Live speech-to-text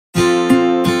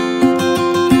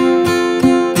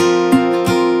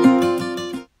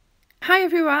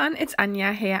everyone, it's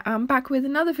Anja here. I'm back with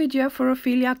another video for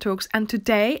Ophelia Talks, and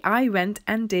today I went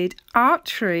and did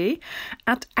archery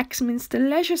at Axminster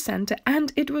Leisure Centre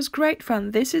and it was great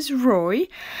fun. This is Roy.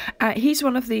 He's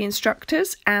one of the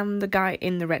instructors, and the guy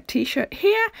in the red t-shirt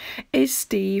here is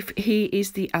Steve. He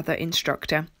is the other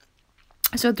instructor.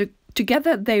 So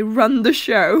together they run the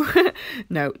show.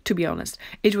 No, to be honest,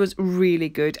 it was really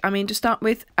good. I mean, to start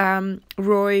with,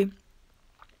 Roy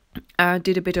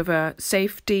did a bit of a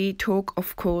safety talk,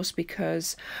 of course,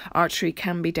 because archery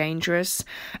can be dangerous.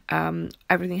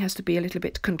 Everything has to be a little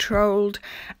bit controlled,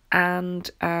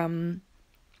 and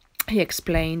he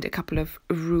explained a couple of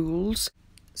rules.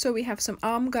 So we have some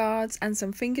arm guards and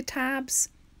some finger tabs.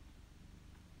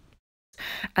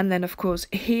 And then, of course,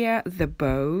 here the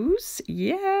bows.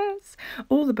 Yes,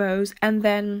 all the bows. And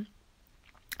then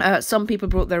some people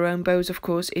brought their own bows, of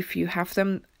course, if you have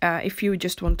them. If you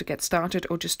just want to get started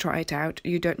or just try it out,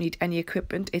 you don't need any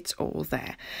equipment. It's all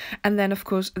there. And then, of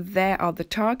course, there are the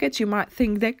targets. You might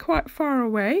think they're quite far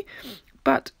away,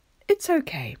 but it's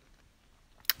okay.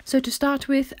 So to start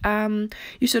with,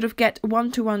 you sort of get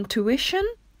one-to-one tuition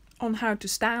on how to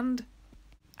stand,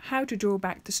 how to draw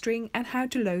back the string, and how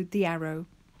to load the arrow,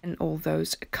 and all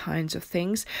those kinds of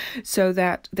things, so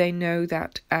that they know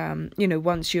that,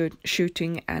 once you're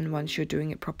shooting and once you're doing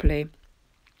it properly,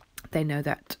 they know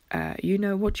that you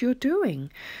know what you're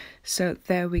doing. So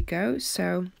there we go.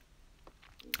 So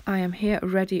I am here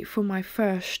ready for my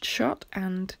first shot,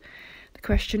 and the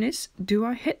question is, do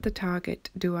I hit the target?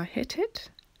 Do I hit it?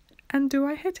 And do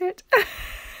I hit it?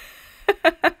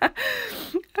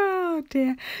 Oh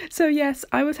dear. So yes,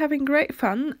 I was having great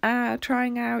fun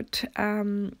trying out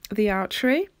the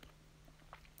archery.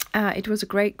 It was a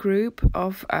great group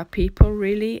of people,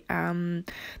 really.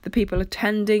 The people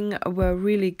attending were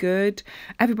really good.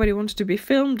 Everybody wanted to be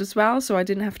filmed as well, so I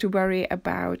didn't have to worry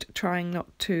about trying not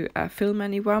to film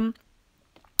anyone.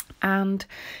 And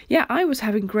yeah, I was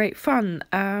having great fun.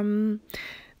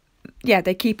 Yeah,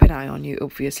 they keep an eye on you,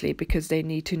 obviously, because they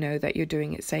need to know that you're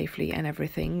doing it safely and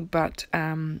everything. But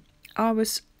I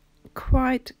was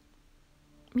quite,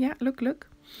 yeah, look.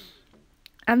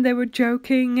 And they were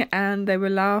joking and they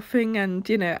were laughing and,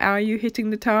 are you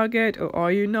hitting the target or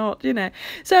are you not,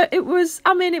 So it was,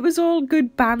 it was all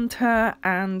good banter,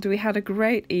 and we had a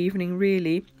great evening,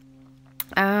 really.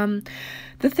 The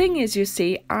thing is, you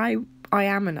see, I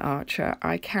am an archer.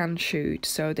 I can shoot,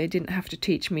 so they didn't have to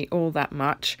teach me all that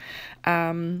much.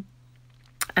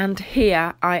 And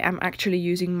here I am actually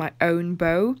using my own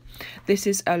bow. This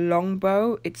is a long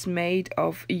bow. It's made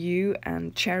of yew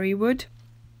and cherry wood.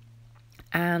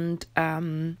 And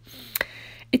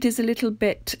it is a little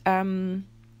bit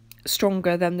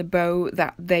stronger than the bow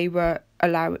that they were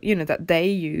that they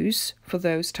use for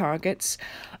those targets.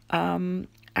 And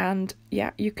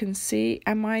yeah, you can see,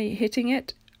 am I hitting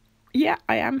it? Yeah,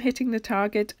 I am hitting the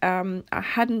target. I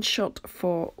hadn't shot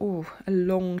for a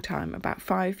long time, about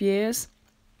 5 years.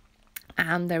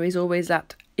 And there is always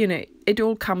that, it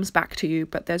all comes back to you,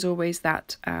 but there's always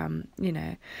that,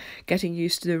 getting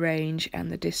used to the range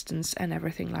and the distance and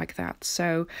everything like that.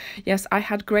 So yes, I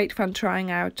had great fun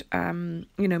trying out,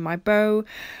 my bow,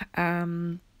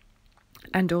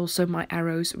 and also my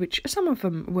arrows, which some of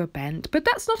them were bent, but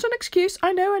that's not an excuse.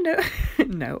 I know.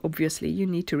 No, obviously you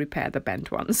need to repair the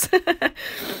bent ones.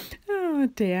 Oh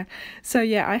dear. So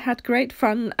yeah, I had great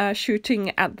fun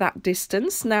shooting at that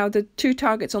distance. Now the two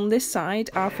targets on this side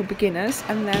are for beginners,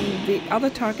 and then the other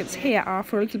targets here are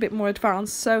for a little bit more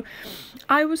advanced. So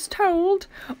I was told,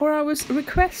 or I was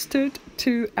requested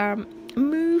to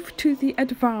move to the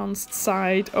advanced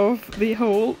side of the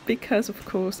hall, because of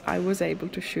course I was able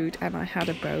to shoot and I had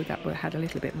a bow that had a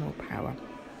little bit more power.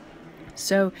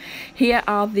 So here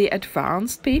are the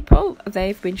advanced people.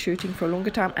 They've been shooting for a longer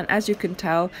time, and as you can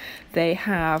tell, they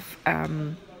have a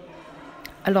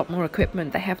lot more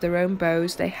equipment. They have their own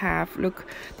bows. They have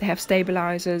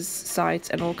stabilizers, sights,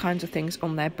 and all kinds of things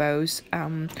on their bows.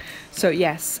 So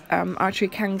yes, archery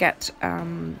can get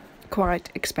quite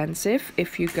expensive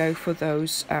if you go for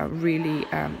those really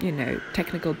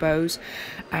technical bows.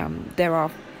 There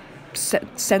are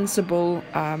sensible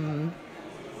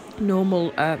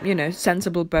normal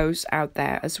sensible bows out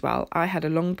there as well. I had a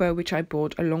long bow which I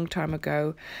bought a long time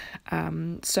ago,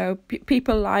 so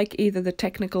people like either the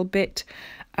technical bit,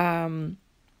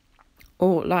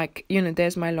 or like,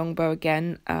 there's my longbow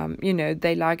again.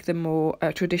 They like the more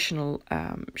traditional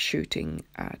shooting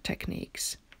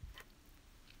techniques.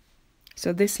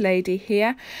 So this lady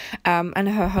here and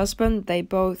her husband, they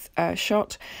both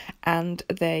shot, and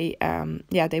they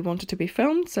wanted to be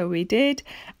filmed, so we did,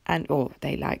 and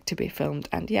they like to be filmed,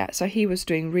 and yeah, so he was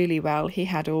doing really well. He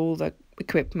had all the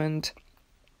equipment,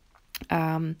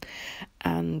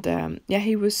 Yeah,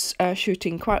 he was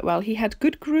shooting quite well. He had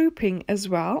good grouping as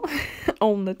well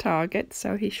on the target,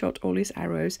 so he shot all his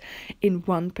arrows in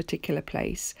one particular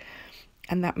place.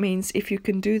 And that means if you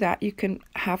can do that, you can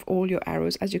have all your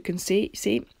arrows, as you can see,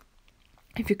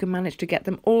 if you can manage to get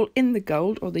them all in the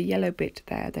gold or the yellow bit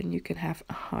there, then you can have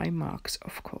high marks,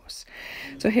 of course.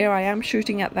 So here I am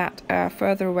shooting at that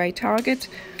further away target.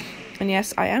 And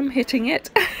yes, I am hitting it.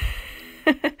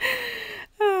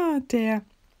 Oh dear.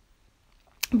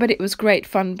 But it was great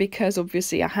fun because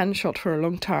obviously I hadn't shot for a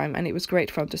long time, and it was great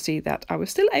fun to see that I was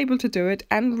still able to do it,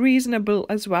 and reasonable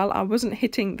as well. I wasn't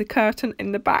hitting the curtain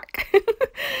in the back.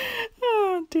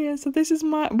 Oh dear. So this is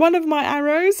one of my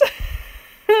arrows.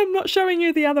 I'm not showing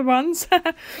you the other ones.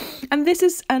 And this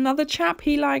is another chap.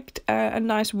 He liked a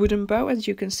nice wooden bow. As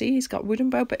you can see, he's got wooden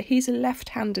bow, but he's a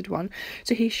left-handed one.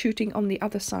 So he's shooting on the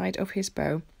other side of his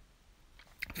bow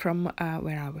from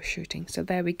where I was shooting. So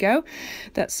there we go.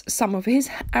 That's some of his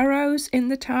arrows in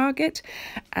the target.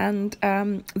 And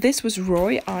this was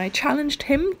Roy. I challenged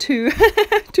him to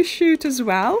to shoot as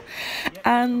well.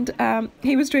 And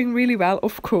he was doing really well,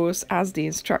 of course, as the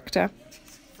instructor.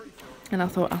 And I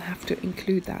thought I'll have to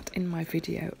include that in my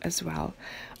video as well,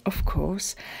 of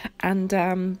course.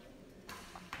 And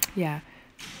yeah,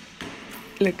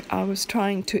 look, I was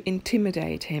trying to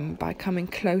intimidate him by coming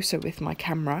closer with my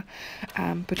camera.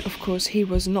 But of course he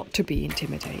was not to be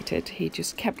intimidated. He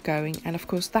just kept going. And of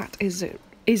course that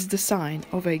is the sign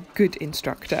of a good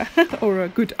instructor or a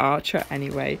good archer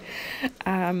anyway.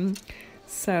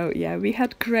 So yeah, we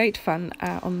had great fun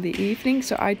on the evening.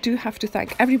 So I do have to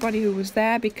thank everybody who was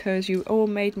there, because you all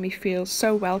made me feel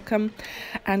so welcome,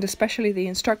 and especially the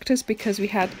instructors, because we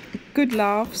had good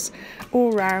laughs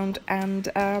all round. And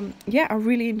yeah, I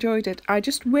really enjoyed it. I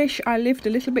just wish I lived a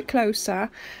little bit closer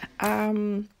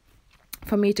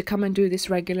for me to come and do this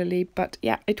regularly. But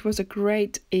yeah, it was a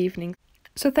great evening.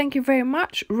 So thank you very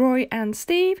much, Roy and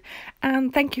Steve,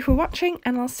 and thank you for watching,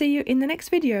 and I'll see you in the next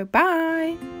video.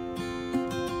 Bye!